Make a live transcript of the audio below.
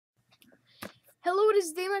Hello, it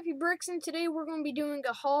is TMBB Bricks, and today we're going to be doing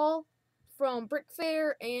a haul from Brick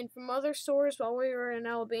Fair and from other stores while we were in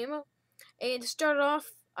Alabama. And to start off,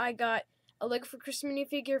 I got a Lego for Chris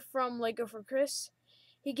minifigure from Lego for Chris.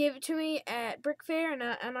 He gave it to me at Brick Fair, and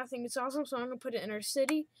I think it's awesome, so I'm going to put it in our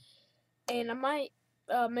city. And I might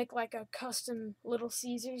make like a custom Little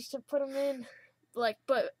Caesars to put them in, but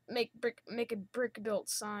make a brick built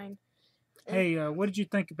sign. Hey, what did you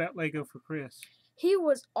think about Lego for Chris? He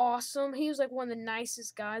was awesome. He was like one of the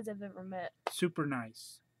nicest guys I've ever met. Super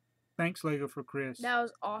nice. Thanks, Lego for Chris. That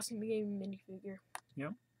was awesome. He gave me a minifigure.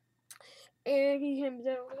 Yep. And he handed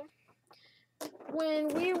that over there. When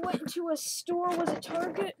we went to a store, was it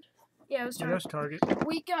Target? Yeah, it was Target. Yeah, that's Target.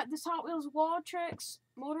 We got this Hot Wheels Wall Tracks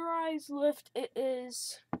motorized lift. It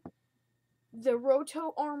is the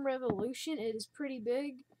Roto Arm Revolution. It is pretty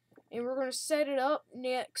big. And we're gonna set it up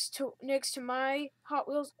next to my Hot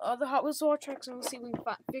Wheels, the Hot Wheels Wall Tracks, and we'll see if we can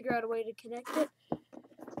figure out a way to connect it.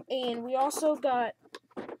 And we also got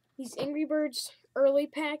these Angry Birds early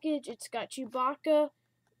package. It's got Chewbacca,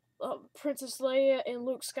 Princess Leia, and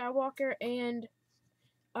Luke Skywalker, and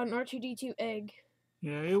an R2-D2 egg.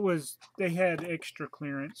 Yeah, it was. They had extra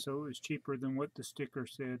clearance, so it was cheaper than what the sticker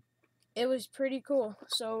said. It was pretty cool.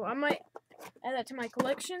 So I might add that to my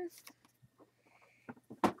collection.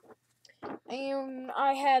 And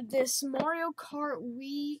I had this Mario Kart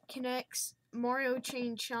Wii Connects Mario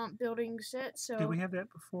Chain Chomp building set. So did we have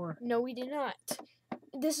that before? No, we did not.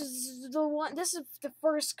 This is the one. This is the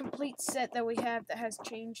first complete set that we have that has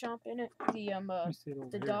Chain Chomp in it.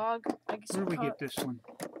 The dog. I guess where did we get this one?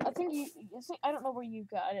 I think you. I don't know where you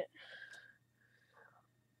got it.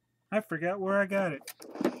 I forgot where I got it.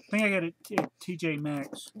 I think I got it at TJ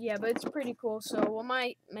Maxx. Yeah, but it's pretty cool. So we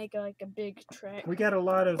might make like a big track. We got a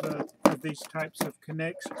lot of these types of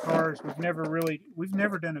Connects cars. We've never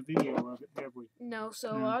done a video of it, have we? No.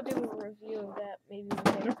 So I'll do a review of that maybe one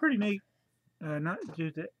day. They're pretty neat. Not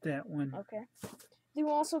do that one. Okay. Then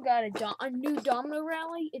we also got a new Domino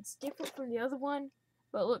rally. It's different from the other one,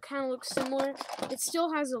 but kind of looks similar. It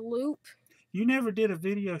still has a loop. You never did a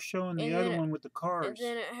video showing the other one with the cars. And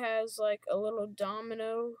then it has like a little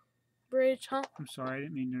domino bridge, huh? I'm sorry, I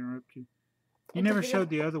didn't mean to interrupt you. You never showed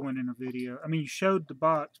the other one in a video. I mean, you showed the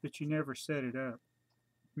box, but you never set it up.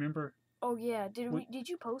 Remember? Oh yeah, did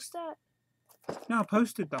you post that? No, I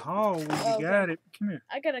posted the haul when you got it. Come here.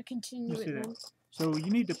 I gotta continue it then. So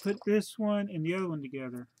you need to put this one and the other one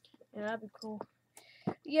together. Yeah, that'd be cool.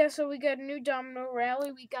 Yeah, so we got a new Domino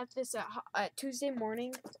rally. We got this at Tuesday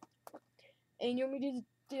morning. And you want me to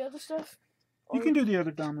do the other stuff? Or you can do the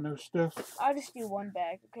other Domino stuff. I'll just do one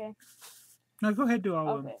bag, okay? No, go ahead, do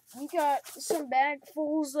all of them. We got some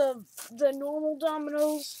bagfuls of the normal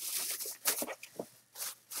Dominoes.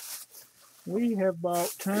 We have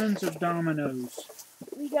bought tons of Dominoes.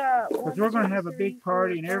 We got because we're going to have a big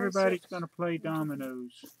party and everybody's going to play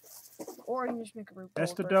Dominoes. Or you can just make a root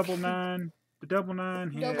That's the double nine. The double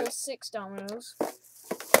nine has double 6 Dominoes.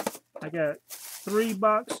 I got 3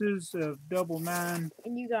 boxes of double 9.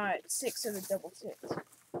 And you got 6 of the double 6.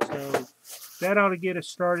 So that ought to get us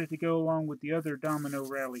started to go along with the other Domino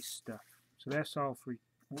rally stuff. So that's all for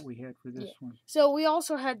what we had for this one. So we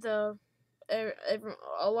also had a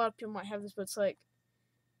lot of people might have this, but it's like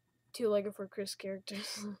 2 Lego for Chris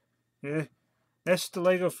characters. Yeah, that's the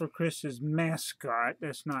Lego for Chris's mascot.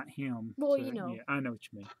 That's not him. Well, so, you know. Yeah, I know what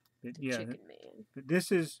you mean. But, yeah, Chicken Man. But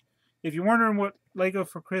this is, if you're wondering what Lego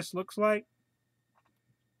for Chris looks like,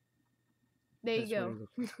 there you go.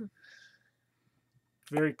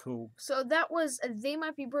 Very cool. So that was a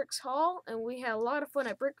TMBB Bricks haul, and we had a lot of fun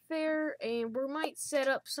at Brick Fair, and we might set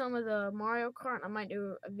up some of the Mario Kart. I might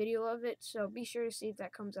do a video of it, so be sure to see if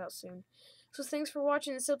that comes out soon. So thanks for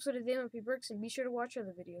watching this episode of TMBB Bricks, and be sure to watch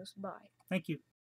other videos. Bye. Thank you.